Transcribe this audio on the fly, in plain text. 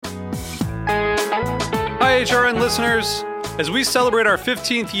HRN listeners. As we celebrate our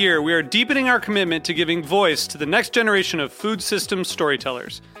 15th year, we are deepening our commitment to giving voice to the next generation of food systems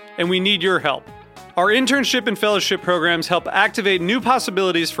storytellers, and we need your help. Our internship and fellowship programs help activate new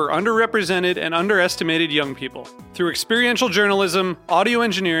possibilities for underrepresented and underestimated young people through experiential journalism, audio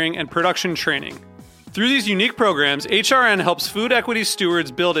engineering, and production training. Through these unique programs, HRN helps food equity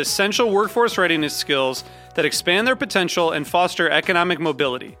stewards build essential workforce readiness skills that expand their potential and foster economic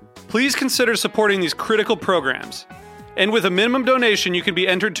mobility. Please consider supporting these critical programs. And with a minimum donation, you can be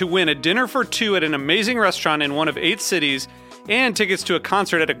entered to win a dinner for two at an amazing restaurant in one of 8 cities and tickets to a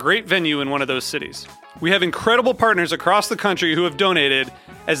concert at a great venue in one of those cities. We have incredible partners across the country who have donated,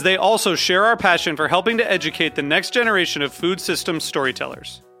 as they also share our passion for helping to educate the next generation of food systems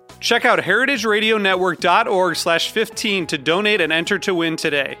storytellers. Check out heritageradionetwork.org/15 to donate and enter to win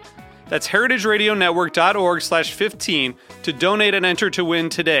today. That's heritageradionetwork.org/15 to donate and enter to win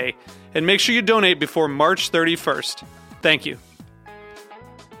today. And make sure you donate before March 31st. Thank you.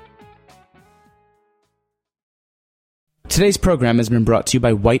 Today's program has been brought to you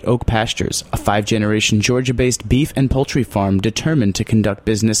by White Oak Pastures, a 5-generation Georgia-based beef and poultry farm determined to conduct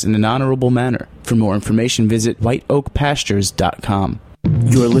business in an honorable manner. For more information, visit whiteoakpastures.com.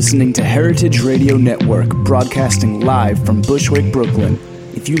 You're listening to Heritage Radio Network, broadcasting live from Bushwick, Brooklyn.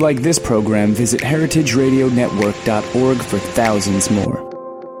 If you like this program, visit heritageradionetwork.org for thousands more.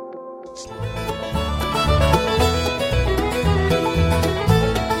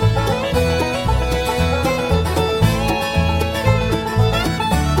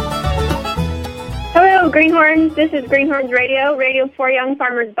 Hello, Greenhorns. This is Greenhorns Radio, radio for young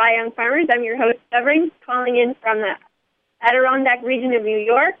farmers by young farmers. I'm your host, Severing, calling in from the Adirondack region of New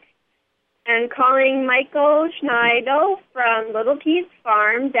York, and calling Michael Schneidel from Little Peas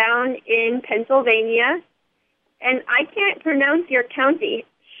Farm down in Pennsylvania. And I can't pronounce your county,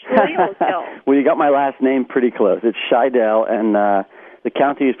 Schneidel. Well, you got my last name pretty close. It's Scheidel, and the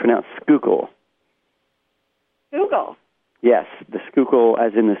county is pronounced Schuylkill. Schuylkill? Yes, the Schuylkill,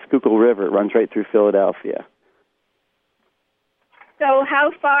 as in the Schuylkill River. It runs right through Philadelphia. So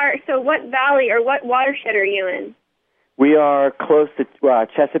what valley or what watershed are you in? We are close to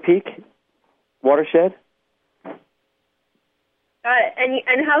Chesapeake watershed.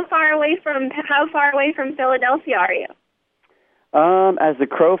 And how far away from Philadelphia are you? As the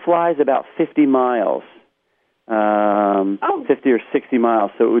crow flies, about 50 miles. 50 or 60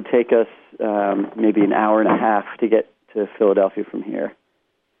 miles. So it would take us maybe an hour and a half to get to Philadelphia from here.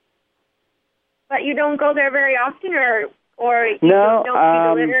 But you don't go there very often, or you no, don't see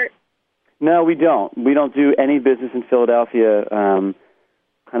the litter? No, we don't. We don't do any business in Philadelphia.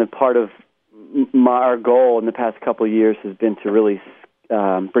 Kind of part of our goal in the past couple of years has been to really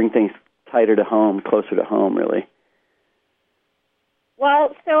bring things tighter to home, closer to home, really.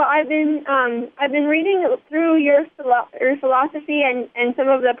 Well, so I've been reading through your philosophy and some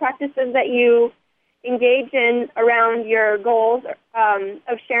of the practices that you engage in around your goals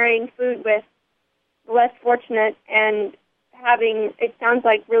of sharing food with the less fortunate and having, it sounds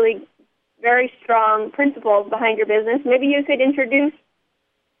like, really very strong principles behind your business. Maybe you could introduce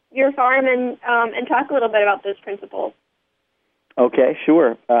your farm and talk a little bit about those principles. Okay,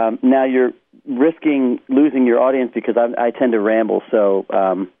 sure. Now you're risking losing your audience because I tend to ramble, so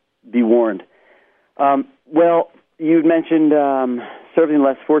be warned. Well, you mentioned serving the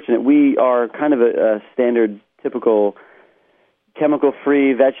less fortunate. We are kind of a standard, typical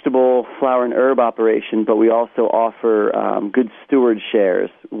chemical-free vegetable, flower, and herb operation, but we also offer good steward shares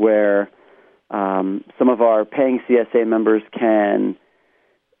where some of our paying CSA members can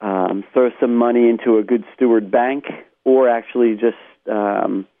throw some money into a good steward bank or actually just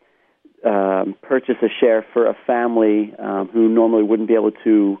purchase a share for a family who normally wouldn't be able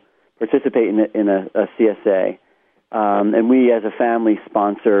to participate in a CSA. And we, as a family,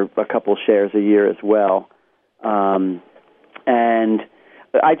 sponsor a couple shares a year as well. And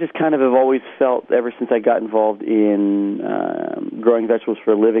I just kind of have always felt, ever since I got involved in growing vegetables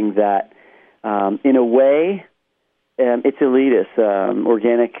for a living, that in a way it's elitist.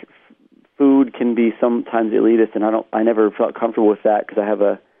 Organic food can be sometimes elitist, and I never felt comfortable with that because I have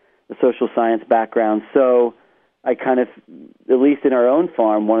a social science background. So I kind of, at least in our own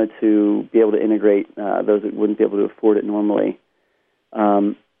farm, wanted to be able to integrate those that wouldn't be able to afford it normally.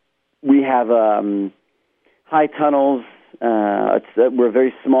 We have high tunnels. We're a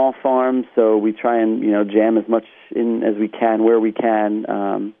very small farm, so we try and jam as much in as we can where we can,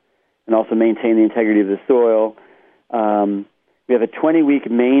 and also maintain the integrity of the soil. We have a 20-week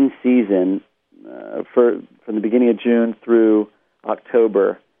main season from the beginning of June through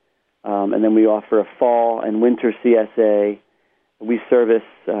October, and then we offer a fall and winter CSA. We service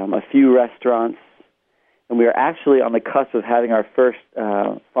a few restaurants, and we are actually on the cusp of having our first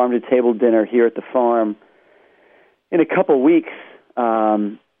farm-to-table dinner here at the farm in a couple weeks.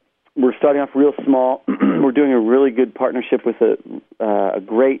 We're starting off real small. We're doing a really good partnership with a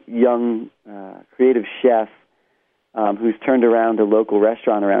great young creative chef who's turned around a local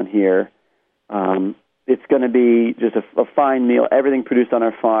restaurant around here. It's going to be just a fine meal, everything produced on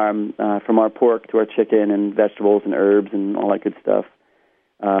our farm, from our pork to our chicken and vegetables and herbs and all that good stuff.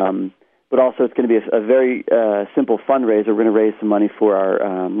 But also it's going to be a very simple fundraiser. We're going to raise some money for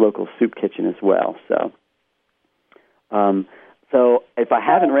our local soup kitchen as well. So if I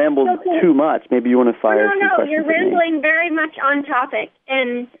haven't rambled too much, maybe you want to fire some questions. No, you're rambling very much on topic,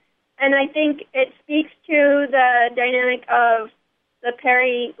 and I think it speaks to the dynamic of the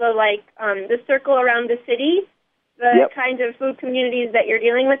the circle around the city, the kinds of food communities that you're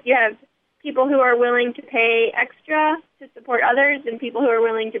dealing with. You have people who are willing to pay extra to support others, and people who are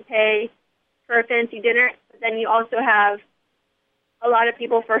willing to pay for a fancy dinner. But then you also have a lot of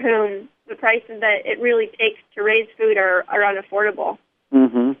people for whom the prices that it really takes to raise food are unaffordable.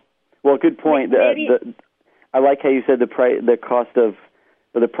 Mm-hmm. Well, good point. I like how you said the cost of,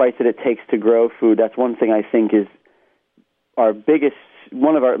 or the price that it takes to grow food. That's one thing I think is our biggest,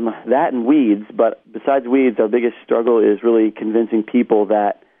 that and weeds, but besides weeds, our biggest struggle is really convincing people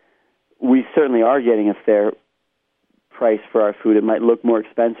that we certainly are getting a fair price for our food. It might look more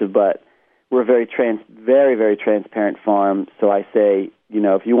expensive, but we're a very, very transparent farm. So I say,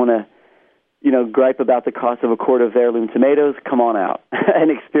 if you want to, gripe about the cost of a quart of heirloom tomatoes, come on out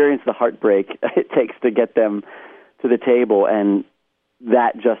and experience the heartbreak it takes to get them to the table, and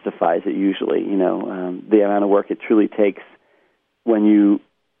that justifies it usually, the amount of work it truly takes when you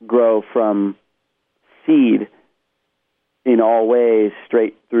grow from seed in all ways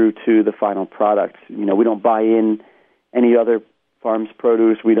straight through to the final product. We don't buy in any other farm's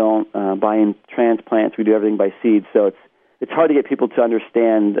produce. We don't buy in transplants. We do everything by seed. So it's hard to get people to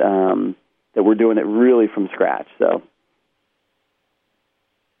understand that we're doing it really from scratch. So.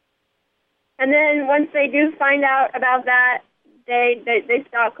 And then once they do find out about that, they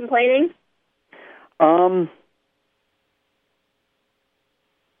stop complaining?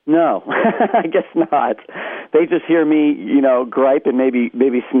 No, I guess not. They just hear me, gripe and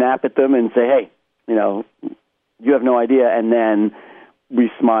maybe snap at them and say, hey, you have no idea. And then we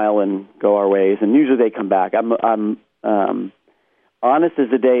smile and go our ways. And usually they come back. I'm honest as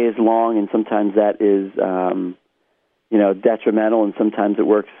the day is long, and sometimes that is, detrimental, and sometimes it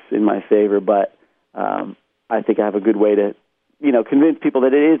works in my favor. But I think I have a good way to, convince people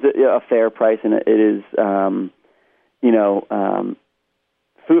that it is a fair price, and it is,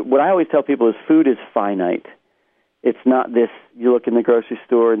 food. What I always tell people is food is finite. It's not this, you look in the grocery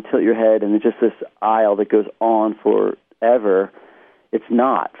store and tilt your head and it's just this aisle that goes on forever. It's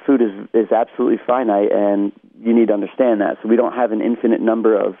not. Food is absolutely finite, and you need to understand that. So we don't have an infinite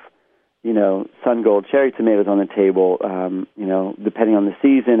number of, Sun Gold cherry tomatoes on the table, depending on the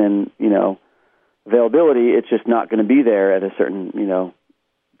season and, availability. It's just not going to be there at a certain,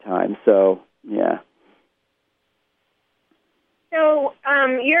 time. So, yeah. So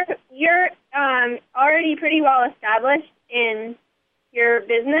you're already pretty well established in your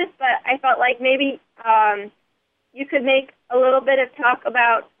business, but I felt like maybe you could make a little bit of talk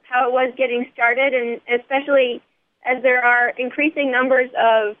about how it was getting started, and especially as there are increasing numbers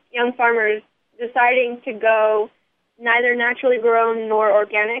of young farmers deciding to go neither naturally grown nor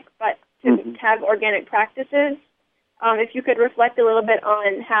organic, but to have organic practices. If you could reflect a little bit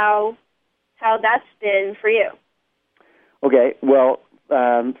on how that's been for you. Okay, well,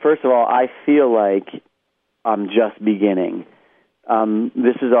 first of all, I feel like I'm just beginning.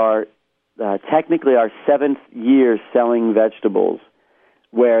 This is technically our 7th year selling vegetables,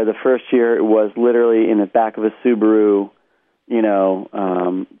 where the first year was literally in the back of a Subaru,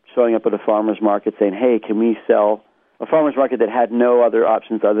 showing up at a farmer's market saying, hey, can we sell a farmer's market that had no other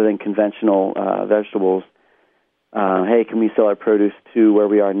options other than conventional vegetables? Hey, can we sell our produce to where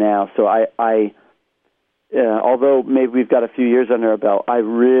we are now? So although maybe we've got a few years under our belt, I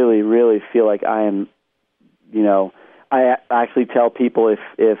really, really feel like I am, I actually tell people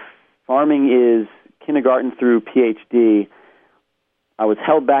if farming is kindergarten through PhD, I was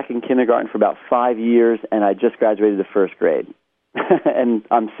held back in kindergarten for about 5 years, and I just graduated the first grade. And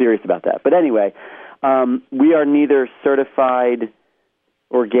I'm serious about that. But anyway, we are neither certified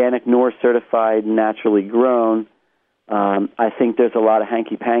organic nor certified naturally grown. I think there's a lot of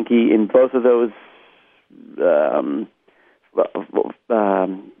hanky-panky in both of those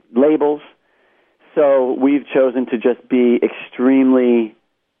labels. So we've chosen to just be extremely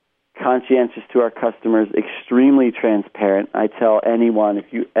conscientious to our customers, extremely transparent. I tell anyone, if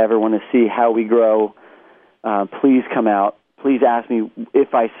you ever want to see how we grow please come out. Please ask me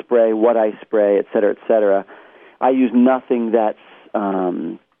if I spray, what I spray, et cetera, et cetera. I use nothing that's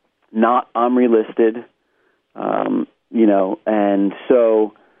not OMRI listed, and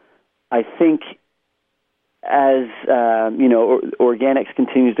so I think as, organics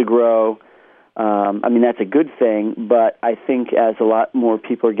continues to grow, that's a good thing, but I think as a lot more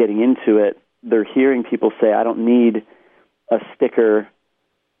people are getting into it, they're hearing people say, I don't need a sticker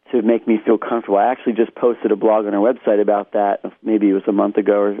to make me feel comfortable. I actually just posted a blog on our website about that, maybe it was a month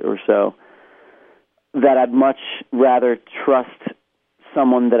ago or so, that I'd much rather trust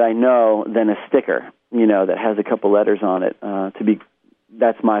someone that I know than a sticker, that has a couple letters on it.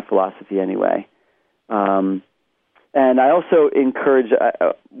 That's my philosophy anyway. And I also encourage,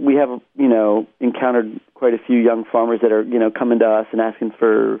 we have, encountered quite a few young farmers that are, coming to us and asking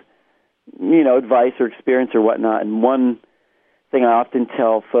for, advice or experience or whatnot. And one thing I often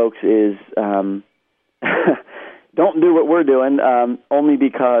tell folks is, don't do what we're doing, only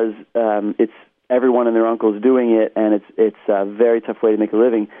because it's everyone and their uncle is doing it, and it's a very tough way to make a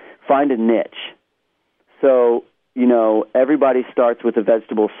living. Find a niche. So, everybody starts with a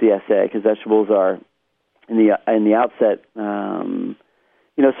vegetable CSA, because vegetables are, in the outset,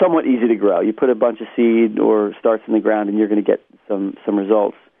 somewhat easy to grow. You put a bunch of seed or starts in the ground, and you're going to get some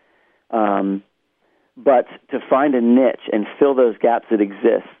results. But to find a niche and fill those gaps that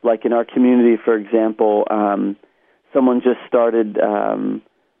exist, like in our community, for example, someone just started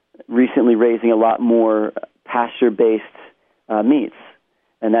recently raising a lot more pasture-based meats,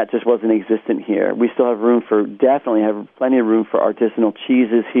 and that just wasn't existent here. We still have definitely have plenty of room for artisanal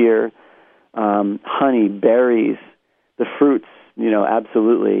cheeses here, honey, berries, the fruits,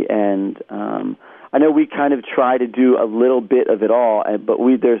 absolutely. And I know we kind of try to do a little bit of it all, but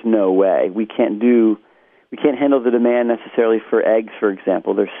there's no way. We can't handle the demand necessarily for eggs, for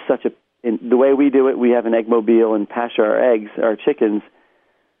example. There's the way we do it, we have an egg mobile and pasture our eggs, our chickens.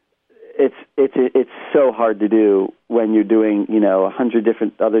 It's so hard to do when you're doing, 100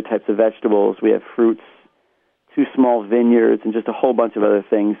 different other types of vegetables. We have fruits, 2 small vineyards, and just a whole bunch of other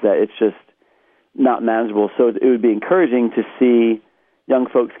things that it's just not manageable. So it would be encouraging to see young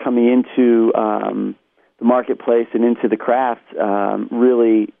folks coming into the marketplace and into the craft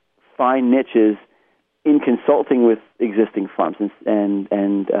really find niches in consulting with existing farms and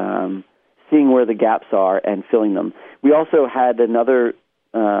seeing where the gaps are and filling them. We also had another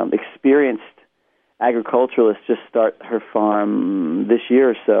experienced agriculturalist just start her farm this year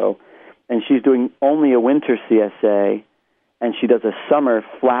or so, and she's doing only a winter CSA, and she does a summer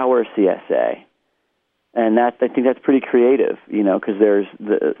flower CSA. And I think that's pretty creative, because there's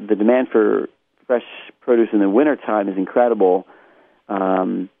the demand for fresh produce in the wintertime is incredible,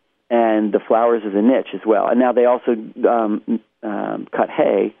 and the flowers is a niche as well. And now they also cut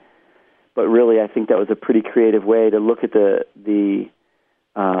hay, but really I think that was a pretty creative way to look at the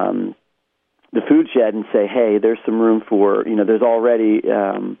food shed and say, hey, there's some room for, there's already,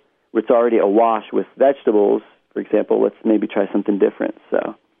 it's already awash with vegetables, for example, let's maybe try something different,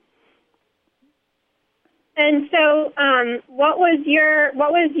 so. And so, what was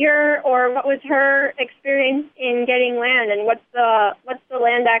her experience in getting land, and what's the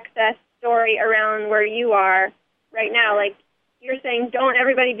land access story around where you are right now? Like you're saying, don't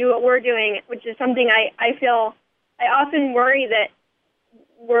everybody do what we're doing, which is something I often worry that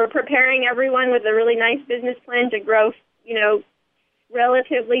we're preparing everyone with a really nice business plan to grow,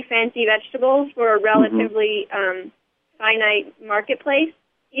 relatively fancy vegetables for a relatively finite marketplace,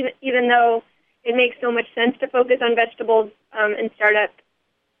 even though it makes so much sense to focus on vegetables and startup.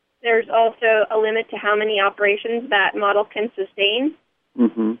 There's also a limit to how many operations that model can sustain.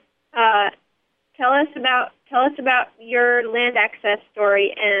 Mm-hmm. Tell us about your land access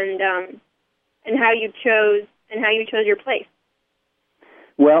story and how you chose your place.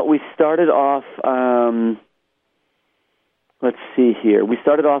 Well, we started off. Let's see here. We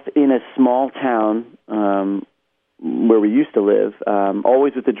started off in a small town where we used to live,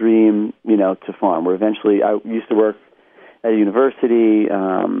 always with the dream, to farm. Where eventually I used to work at a university,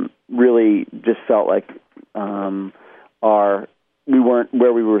 really just felt like we weren't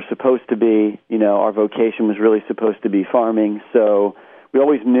where we were supposed to be. Our vocation was really supposed to be farming. So we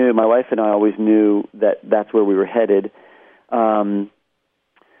always knew, my wife and I always knew that that's where we were headed.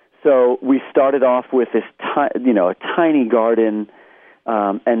 So we started off with this, a tiny garden,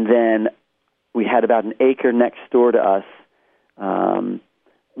 and then we had about an acre next door to us,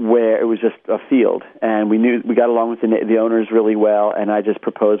 where it was just a field, and we got along with the owners really well. And I just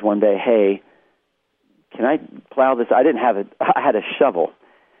proposed one day, hey, can I plow this? I didn't have it. I had a shovel,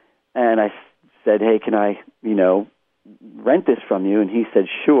 and I said, hey, can I, rent this from you?" And he said,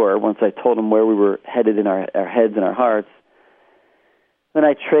 "Sure," once I told him where we were headed in our heads and our hearts. Then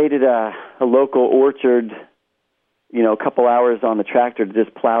I traded a local orchard, a couple hours on the tractor to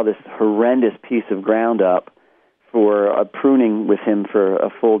just plow this horrendous piece of ground up for a pruning with him for a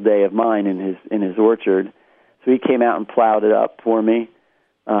full day of mine in his orchard. So he came out and plowed it up for me,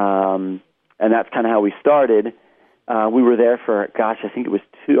 and that's kind of how we started. We were there for, I think it was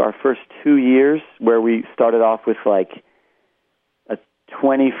our first 2 years, where we started off with like a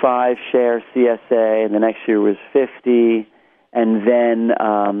 25 share CSA, and the next year was 50. And then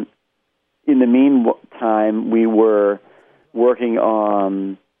in the meantime, we were working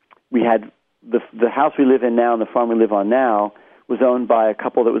on, we had the house we live in now and the farm we live on now was owned by a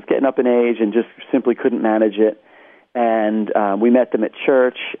couple that was getting up in age and just simply couldn't manage it. And we met them at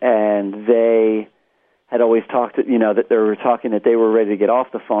church, and they had always talked, that they were talking that they were ready to get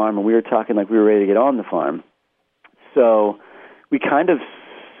off the farm, and we were talking like we were ready to get on the farm. So we kind of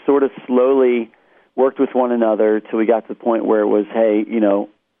sort of slowly worked with one another till we got to the point where it was, hey,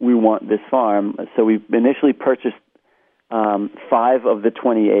 we want this farm. So we initially purchased 5 of the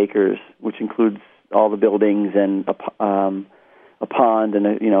 20 acres, which includes all the buildings and a pond and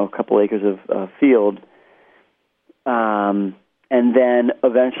a couple acres of field. And then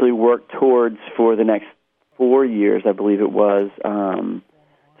eventually worked towards, for the next 4 years, I believe it was,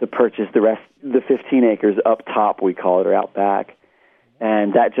 to purchase the 15 acres up top, we call it, or out back.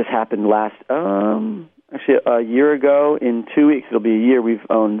 And that just happened actually a year ago. In 2 weeks, it'll be a year we've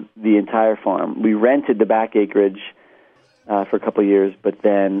owned the entire farm. We rented the back acreage for a couple of years, but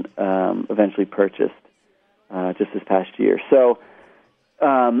then eventually purchased just this past year. So,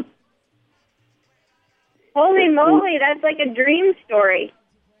 holy moly, that's like a dream story.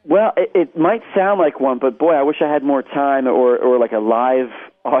 Well, it might sound like one, but boy, I wish I had more time or like a live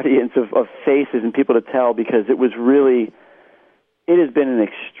audience of faces and people to tell, because it has been an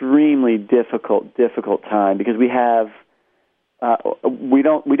extremely difficult time, because we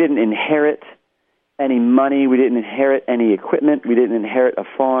didn't inherit any money, we didn't inherit any equipment, we didn't inherit a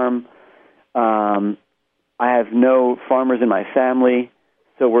farm. I have no farmers in my family,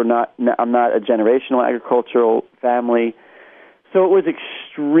 so I'm not a generational agricultural family. So it was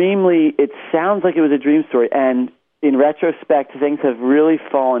it sounds like it was a dream story, and in retrospect, things have really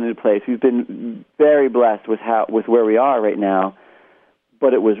fallen into place. We've been very blessed with where we are right now,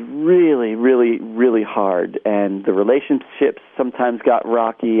 but it was really, really, really hard, and the relationships sometimes got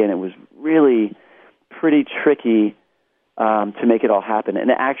rocky, and it was really pretty tricky to make it all happen.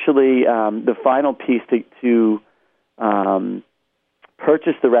 And actually, the final piece to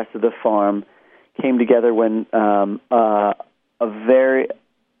purchase the rest of the farm came together when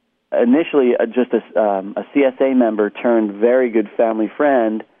initially just a CSA member turned very good family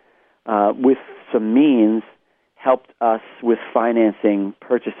friend with some means helped us with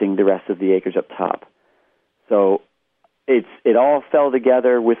purchasing the rest of the acres up top. So it all fell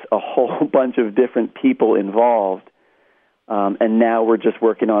together with a whole bunch of different people involved, and now we're just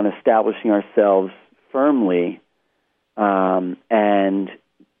working on establishing ourselves firmly and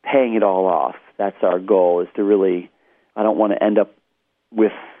paying it all off. That's our goal, is to really, I don't want to end up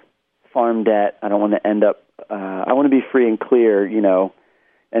with farm debt. I don't want to end up, I want to be free and clear,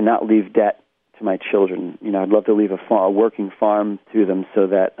 and not leave debt to my children. I'd love to leave a working farm to them so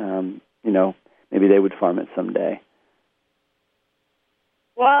that, maybe they would farm it someday.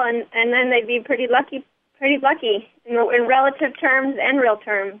 Well, and then they'd be pretty lucky in relative terms and real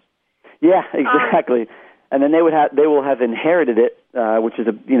terms. Yeah, exactly. And then they will have inherited it, which is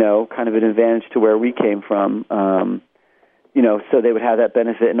kind of an advantage to where we came from. So they would have that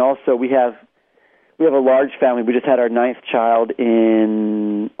benefit. And also we have a large family. We just had our 9th child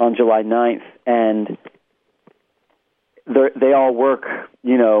on July 9th, and they all work,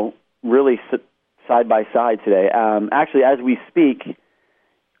 really side by side today. Actually, as we speak,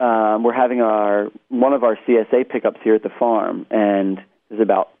 we're having one of our CSA pickups here at the farm, and there's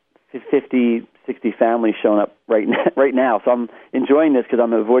about 50, 60 families showing up right now. So I'm enjoying this because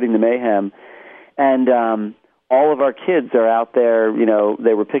I'm avoiding the mayhem. And all of our kids are out there.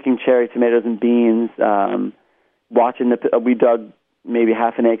 They were picking cherry tomatoes and beans, watching we dug maybe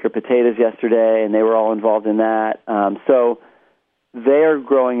half an acre potatoes yesterday, and they were all involved in that. So they're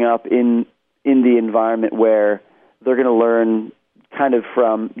growing up in the environment where they're going to learn kind of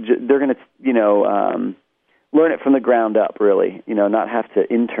they're going to, learn it from the ground up, really, not have to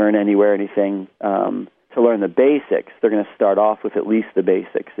intern anywhere or anything to learn the basics. They're going to start off with at least the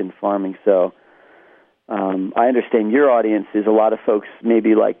basics in farming. So I understand your audience is a lot of folks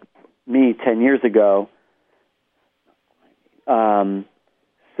maybe like me 10 years ago.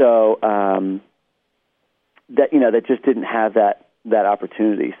 that just didn't have that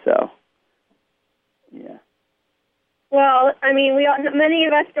opportunity. So, yeah. Well, I mean, many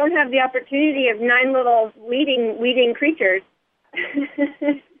of us don't have the opportunity of 9 little weeding creatures.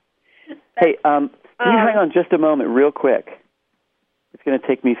 Hey, can you hang on just a moment, real quick? It's going to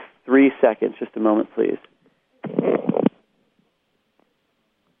take me 3 seconds. Just a moment, please.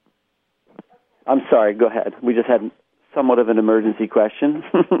 I'm sorry. Go ahead. We just had somewhat of an emergency question.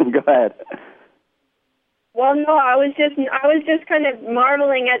 Go ahead. Well, no, I was just kind of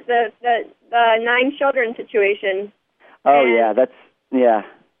marveling at the 9 children situation. Oh, and yeah, that's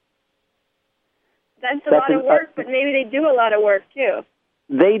a lot of work, but maybe they do a lot of work too.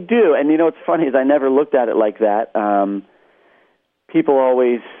 They do, and what's funny is I never looked at it like that. People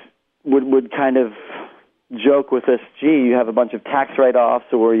always would kind of joke with us, gee, you have a bunch of tax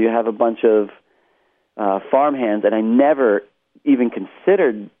write-offs or you have a bunch of farmhands, and I never even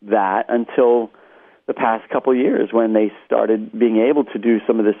considered that until the past couple of years when they started being able to do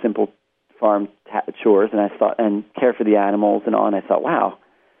some of the simple farm chores, and I thought, and care for the animals and on. I thought, wow,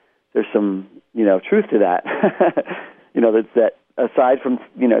 there's some truth to that. that aside from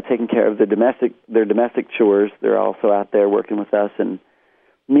taking care of their domestic chores, they're also out there working with us and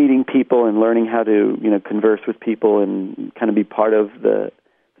meeting people and learning how to converse with people and kind of be part of the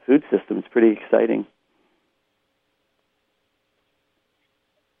food system. It's pretty exciting.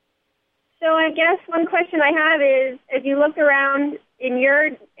 So I guess one question I have is, if you look around in your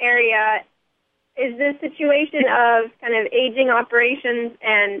area, is this situation of kind of aging operations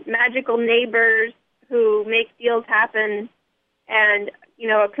and magical neighbors who make deals happen and,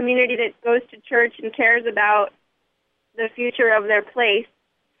 a community that goes to church and cares about the future of their place,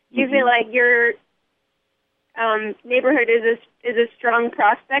 do you feel like your neighborhood is a strong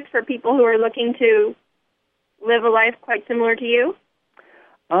prospect for people who are looking to live a life quite similar to you?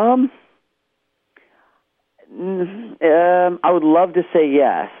 I would love to say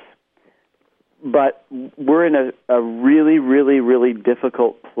yes, but we're in a really, really, really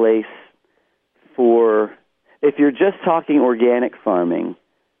difficult place for, if you're just talking organic farming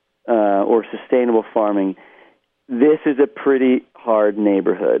or sustainable farming, this is a pretty hard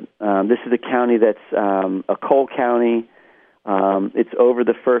neighborhood. This is a county that's a coal county. It's over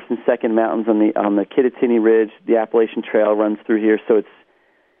the First and Second Mountains on the Kittatinny Ridge. The Appalachian Trail runs through here, so it's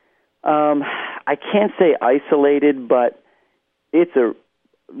I can't say isolated, but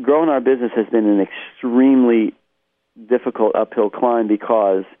growing our business has been an extremely difficult uphill climb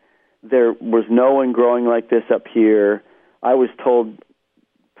because there was no one growing like this up here. I was told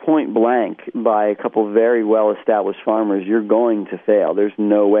point blank by a couple of very well-established farmers, you're going to fail. There's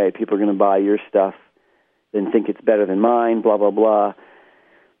no way people are going to buy your stuff and think it's better than mine, blah, blah, blah.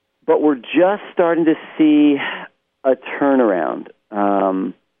 But we're just starting to see a turnaround.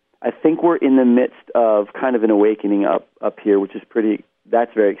 I think we're in the midst of kind of an awakening up here, which is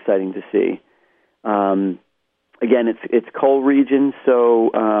that's very exciting to see. Again, it's coal region,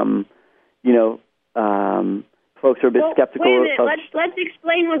 so, folks are a bit skeptical. Wait a minute. Let's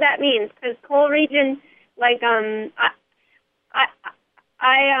explain what that means, because coal region,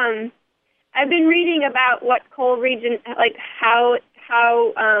 I've been reading about what coal region, like how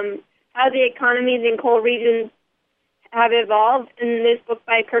the economies in coal regions have evolved in this book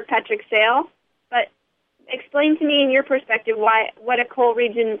by Kirkpatrick Sale. But explain to me, in your perspective, what a coal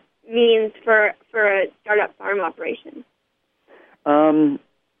region means for a startup farm operation.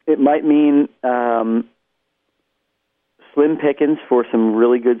 It might mean slim pickings for some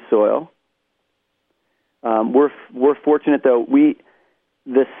really good soil. We're fortunate though.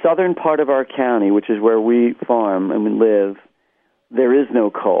 The southern part of our county, which is where we farm and we live, there is no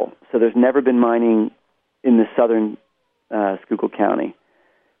coal. So there's never been mining in the southern Schuylkill County.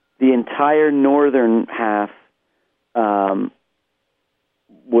 The entire northern half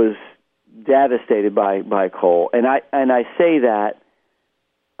was devastated by coal, and I say that,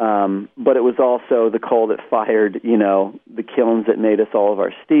 but it was also the coal that fired, the kilns that made us all of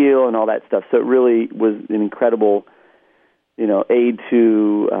our steel and all that stuff. So it really was an incredible, aid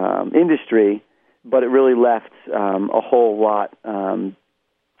to industry, but it really left a whole lot of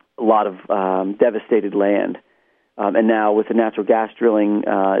devastated land. And now with the natural gas drilling,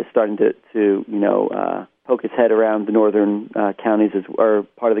 it's starting to poke its head around the northern counties or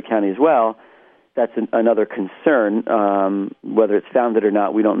part of the county as well. That's another concern. Whether it's founded or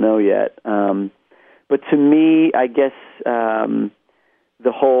not, we don't know yet. But to me, I guess the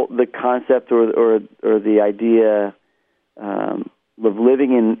concept or the idea of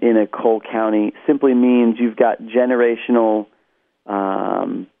living in a coal county simply means you've got generations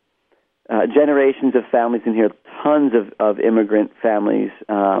of families in here, tons of immigrant families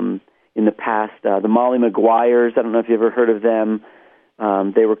in the past. The Molly Maguires, I don't know if you ever heard of them.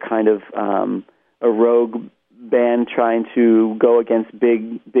 They were kind of a rogue band trying to go against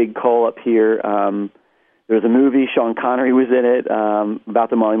Big Coal up here. There was a movie, Sean Connery was in it, about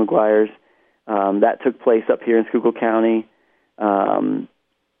the Molly Maguires. That took place up here in Schuylkill County. So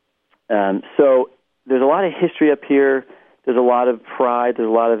there's a lot of history up here. There's a lot of pride. There's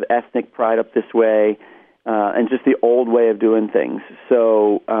a lot of ethnic pride up this way, and just the old way of doing things.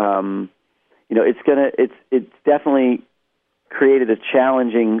 So, it's definitely created a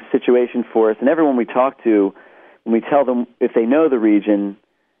challenging situation for us. And everyone we talk to, when we tell them if they know the region,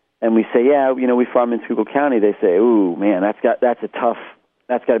 and we say, yeah, we farm in Schuylkill County, they say, ooh, man, that's got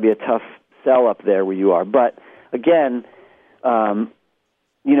to be a tough sell up there where you are. But again,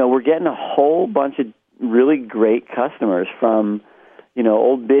 we're getting a whole bunch of really great customers from,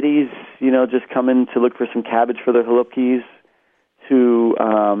 old biddies, just coming to look for some cabbage for their halupkis, to,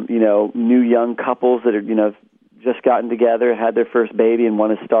 new young couples that are, just gotten together, had their first baby and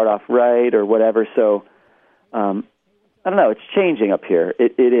want to start off right or whatever. So, I don't know, it's changing up here.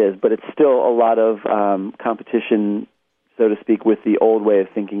 It is, but it's still a lot of competition, so to speak, with the old way of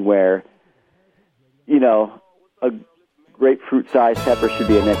thinking where, a grapefruit-sized pepper should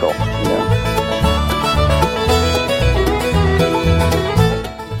be a nickel,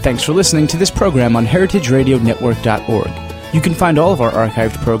 Thanks for listening to this program on heritageradionetwork.org. You can find all of our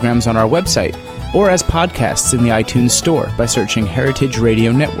archived programs on our website or as podcasts in the iTunes Store by searching Heritage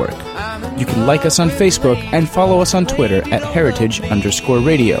Radio Network. You can like us on Facebook and follow us on Twitter at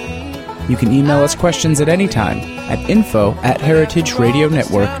heritage_radio. You can email us questions at any time at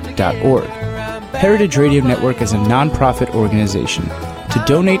info@heritageradionetwork.org. Heritage Radio Network is a non-profit organization. To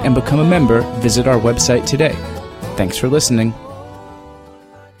donate and become a member, visit our website today. Thanks for listening.